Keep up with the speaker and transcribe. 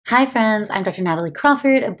Hi friends, I'm Dr. Natalie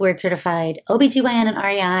Crawford, a board certified OBGYN and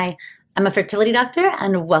REI. I'm a fertility doctor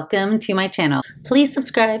and welcome to my channel. Please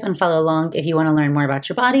subscribe and follow along if you want to learn more about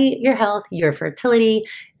your body, your health, your fertility,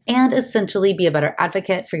 and essentially be a better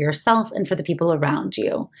advocate for yourself and for the people around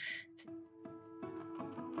you.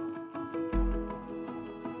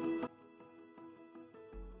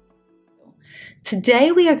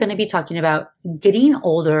 Today, we are going to be talking about getting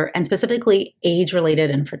older and specifically age-related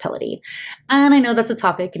infertility. And I know that's a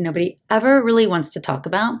topic nobody ever really wants to talk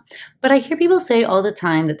about, but I hear people say all the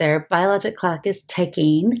time that their biologic clock is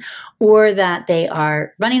ticking or that they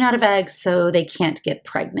are running out of eggs so they can't get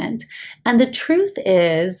pregnant. And the truth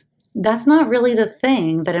is, that's not really the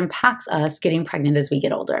thing that impacts us getting pregnant as we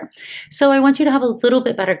get older. So I want you to have a little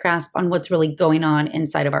bit better grasp on what's really going on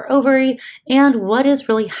inside of our ovary and what is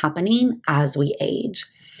really happening as we age.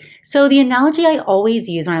 So the analogy I always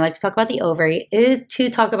use when I like to talk about the ovary is to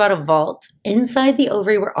talk about a vault inside the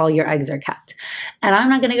ovary where all your eggs are kept. And I'm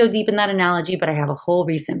not going to go deep in that analogy, but I have a whole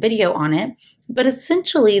recent video on it. But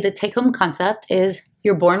essentially the take-home concept is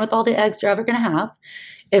you're born with all the eggs you're ever going to have.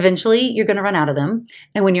 Eventually, you're going to run out of them.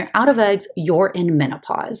 And when you're out of eggs, you're in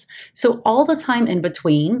menopause. So all the time in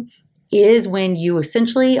between is when you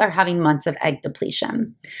essentially are having months of egg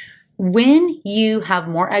depletion. When you have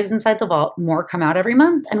more eggs inside the vault, more come out every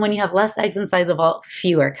month. And when you have less eggs inside the vault,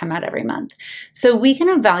 fewer come out every month. So we can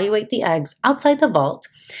evaluate the eggs outside the vault.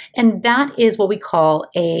 And that is what we call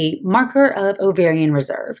a marker of ovarian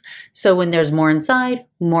reserve. So when there's more inside,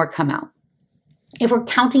 more come out. If we're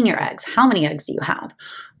counting your eggs, how many eggs do you have?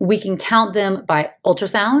 We can count them by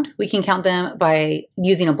ultrasound. We can count them by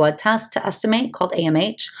using a blood test to estimate called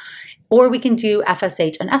AMH, or we can do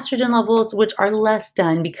FSH and estrogen levels, which are less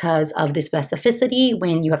done because of the specificity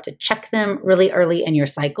when you have to check them really early in your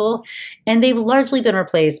cycle. And they've largely been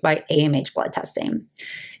replaced by AMH blood testing.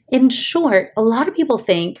 In short, a lot of people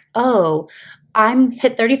think, oh, I'm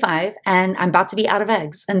hit 35 and I'm about to be out of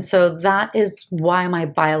eggs. And so that is why my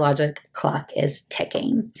biologic clock is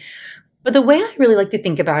ticking. But the way I really like to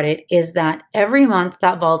think about it is that every month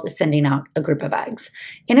that vault is sending out a group of eggs.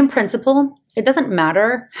 And in principle, it doesn't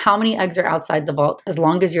matter how many eggs are outside the vault as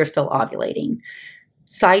long as you're still ovulating.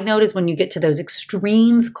 Side note is when you get to those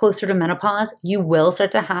extremes closer to menopause, you will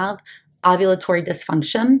start to have ovulatory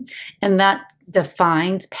dysfunction, and that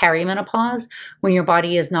defines perimenopause, when your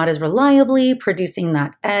body is not as reliably producing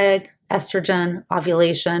that egg, estrogen,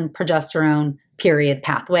 ovulation, progesterone, period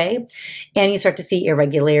pathway, and you start to see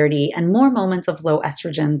irregularity and more moments of low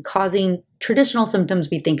estrogen causing traditional symptoms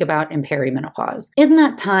we think about in perimenopause. In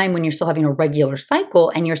that time when you're still having a regular cycle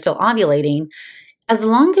and you're still ovulating, as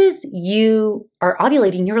long as you are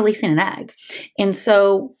ovulating, you're releasing an egg. And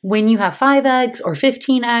so when you have 5 eggs or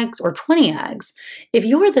 15 eggs or 20 eggs, if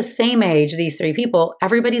you're the same age, these 3 people,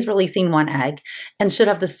 everybody's releasing 1 egg and should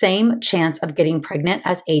have the same chance of getting pregnant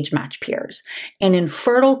as age-matched peers. And in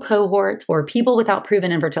fertile cohorts or people without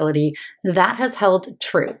proven infertility, that has held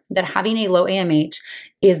true, that having a low AMH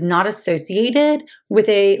is not associated with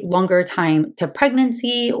a longer time to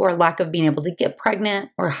pregnancy or lack of being able to get pregnant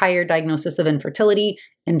or higher diagnosis of infertility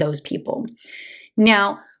in those people.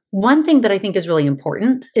 Now, one thing that I think is really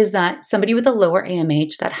important is that somebody with a lower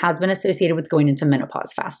AMH that has been associated with going into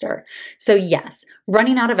menopause faster. So yes,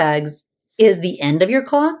 running out of eggs is the end of your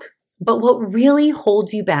clock. But what really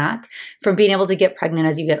holds you back from being able to get pregnant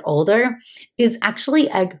as you get older is actually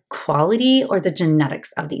egg quality or the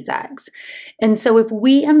genetics of these eggs. And so if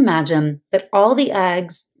we imagine that all the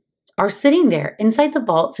eggs are sitting there inside the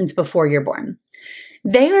vault since before you're born,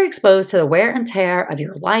 they are exposed to the wear and tear of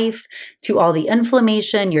your life, to all the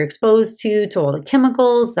inflammation you're exposed to all the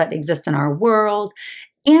chemicals that exist in our world,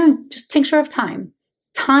 and just tincture of time.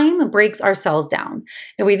 Time breaks our cells down.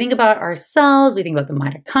 If we think about our cells, we think about the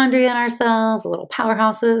mitochondria in our cells, the little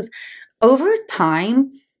powerhouses. Over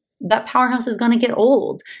time, that powerhouse is going to get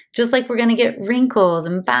old, just like we're going to get wrinkles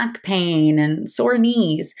and back pain and sore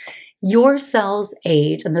knees. Your cells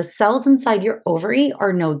age, and the cells inside your ovary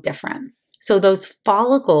are no different. So those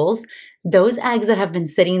follicles, those eggs that have been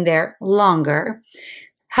sitting there longer,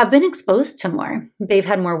 have been exposed to more. They've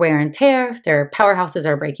had more wear and tear, their powerhouses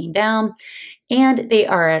are breaking down, and they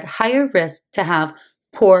are at higher risk to have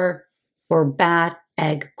poor or bad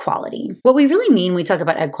egg quality. What we really mean when we talk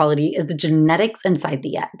about egg quality is the genetics inside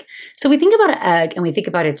the egg. So we think about an egg and we think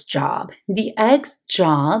about its job. The egg's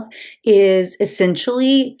job is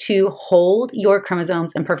essentially to hold your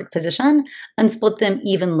chromosomes in perfect position and split them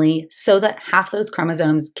evenly so that half those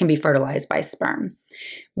chromosomes can be fertilized by sperm.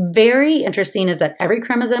 Very interesting is that every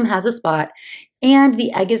chromosome has a spot And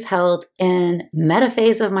the egg is held in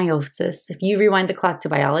metaphase of meiosis. If you rewind the clock to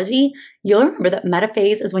biology, you'll remember that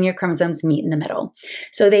metaphase is when your chromosomes meet in the middle.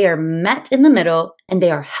 So they are met in the middle and they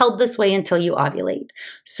are held this way until you ovulate.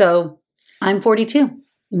 So I'm 42.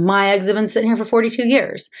 My eggs have been sitting here for 42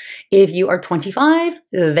 years. If you are 25,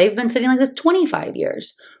 they've been sitting like this 25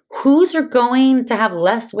 years. Whose are going to have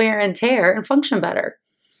less wear and tear and function better?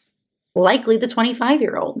 Likely the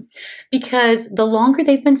 25-year-old, because the longer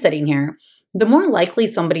they've been sitting here, the more likely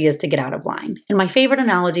somebody is to get out of line. And my favorite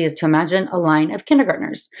analogy is to imagine a line of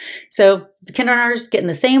kindergartners. So the kindergartners get in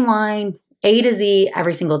the same line, A to Z,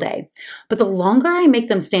 every single day. But the longer I make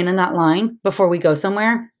them stand in that line before we go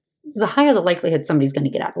somewhere, the higher the likelihood somebody's going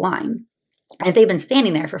to get out of line. And if they've been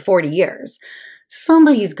standing there for 40 years,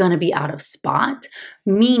 somebody's going to be out of spot,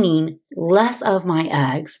 meaning less of my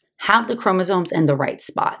eggs have the chromosomes in the right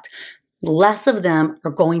spot. Less of them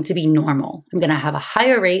are going to be normal. I'm going to have a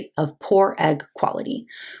higher rate of poor egg quality.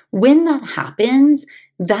 When that happens,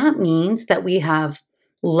 that means that we have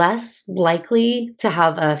less likely to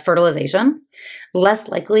have a fertilization, less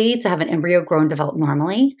likely to have an embryo grow and develop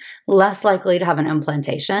normally, less likely to have an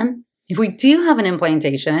implantation. If we do have an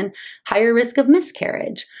implantation, higher risk of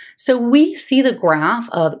miscarriage. So we see the graph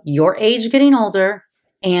of your age getting older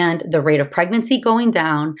and the rate of pregnancy going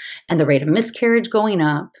down and the rate of miscarriage going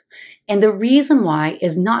up. And the reason why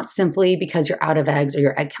is not simply because you're out of eggs or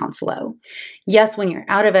your egg count's low. Yes, when you're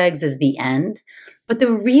out of eggs is the end, but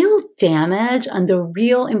the real damage and the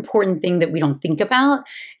real important thing that we don't think about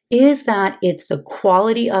is that it's the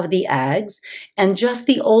quality of the eggs, and just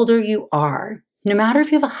the older you are, no matter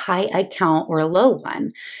if you have a high egg count or a low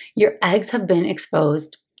one, your eggs have been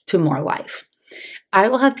exposed to more life. I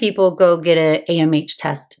will have people go get an AMH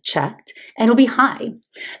test checked and it'll be high.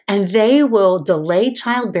 And they will delay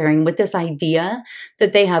childbearing with this idea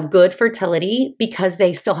that they have good fertility because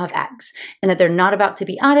they still have eggs and that they're not about to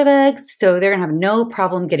be out of eggs, so they're going to have no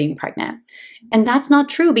problem getting pregnant. And that's not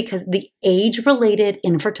true because the age-related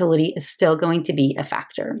infertility is still going to be a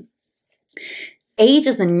factor. Age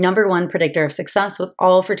is the #1 predictor of success with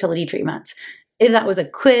all fertility treatments. If that was a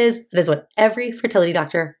quiz, that is what every fertility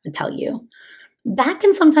doctor would tell you. That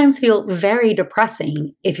can sometimes feel very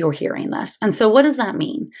depressing if you're hearing this. And so what does that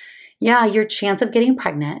mean? Yeah, your chance of getting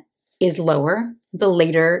pregnant is lower the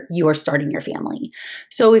later you are starting your family.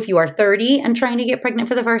 So if you are 30 and trying to get pregnant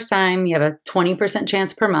for the first time, you have a 20%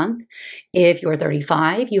 chance per month. If you are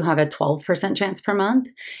 35, you have a 12% chance per month.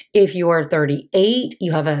 If you are 38,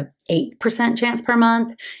 you have a 8% chance per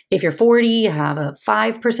month. If you're 40, you have a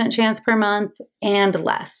 5% chance per month and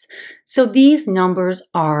less. So these numbers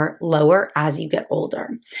are lower as you get older.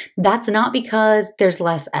 That's not because there's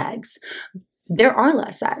less eggs. There are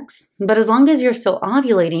less eggs, but as long as you're still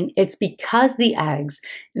ovulating, it's because the eggs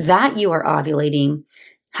that you are ovulating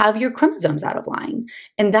have your chromosomes out of line.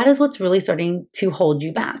 And that is what's really starting to hold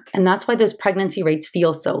you back. And that's why those pregnancy rates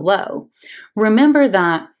feel so low. Remember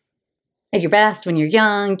that at your best, when you're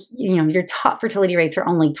young, your top fertility rates are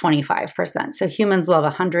only 25%. So humans love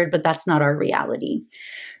 100, but that's not our reality.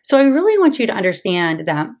 So I really want you to understand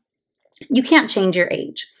that you can't change your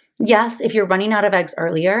age. Yes, if you're running out of eggs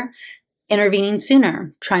earlier, intervening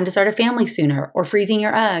sooner, trying to start a family sooner, or freezing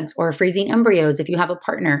your eggs or freezing embryos if you have a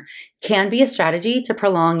partner can be a strategy to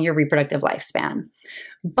prolong your reproductive lifespan.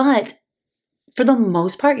 But for the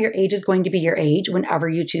most part, your age is going to be your age whenever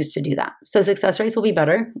you choose to do that. So success rates will be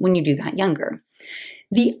better when you do that younger.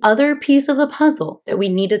 The other piece of the puzzle that we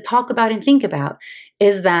need to talk about and think about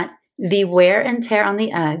is that the wear and tear on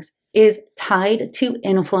the eggs is tied to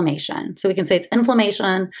inflammation. So we can say it's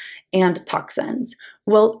inflammation and toxins.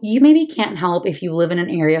 Well, you maybe can't help if you live in an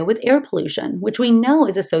area with air pollution, which we know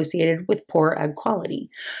is associated with poor egg quality.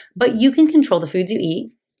 But you can control the foods you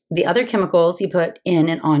eat, the other chemicals you put in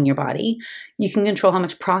and on your body. You can control how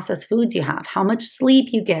much processed foods you have, how much sleep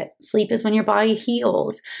you get. Sleep is when your body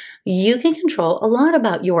heals. You can control a lot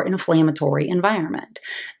about your inflammatory environment.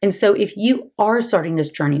 And so if you are starting this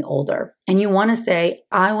journey older and you want to say,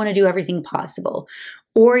 I want to do everything possible,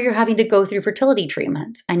 or you're having to go through fertility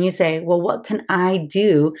treatments and you say, well, what can I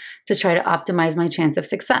do to try to optimize my chance of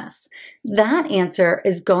success? That answer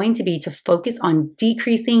is going to be to focus on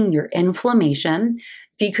decreasing your inflammation,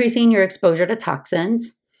 decreasing your exposure to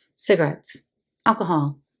toxins, cigarettes,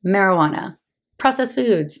 alcohol, marijuana, processed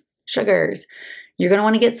foods, sugars. You're going to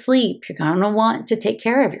want to get sleep. You're going to want to take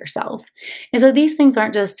care of yourself. And so these things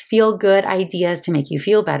aren't just feel-good ideas to make you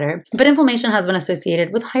feel better, but inflammation has been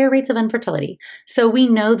associated with higher rates of infertility. So we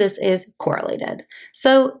know this is correlated.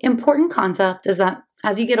 So important concept is that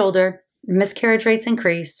as you get older, miscarriage rates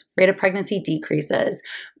increase, rate of pregnancy decreases,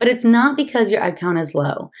 but it's not because your egg count is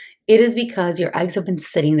low. It is because your eggs have been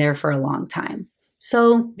sitting there for a long time.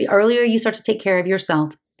 So the earlier you start to take care of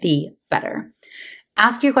yourself, the better.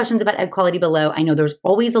 Ask your questions about egg quality below. I know there's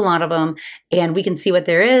always a lot of them, and we can see what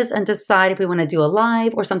there is and decide if we want to do a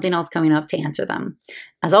live or something else coming up to answer them.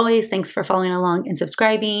 As always, thanks for following along and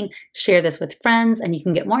subscribing. Share this with friends, and you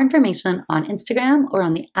can get more information on Instagram or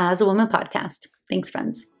on the As a Woman podcast. Thanks,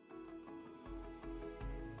 friends.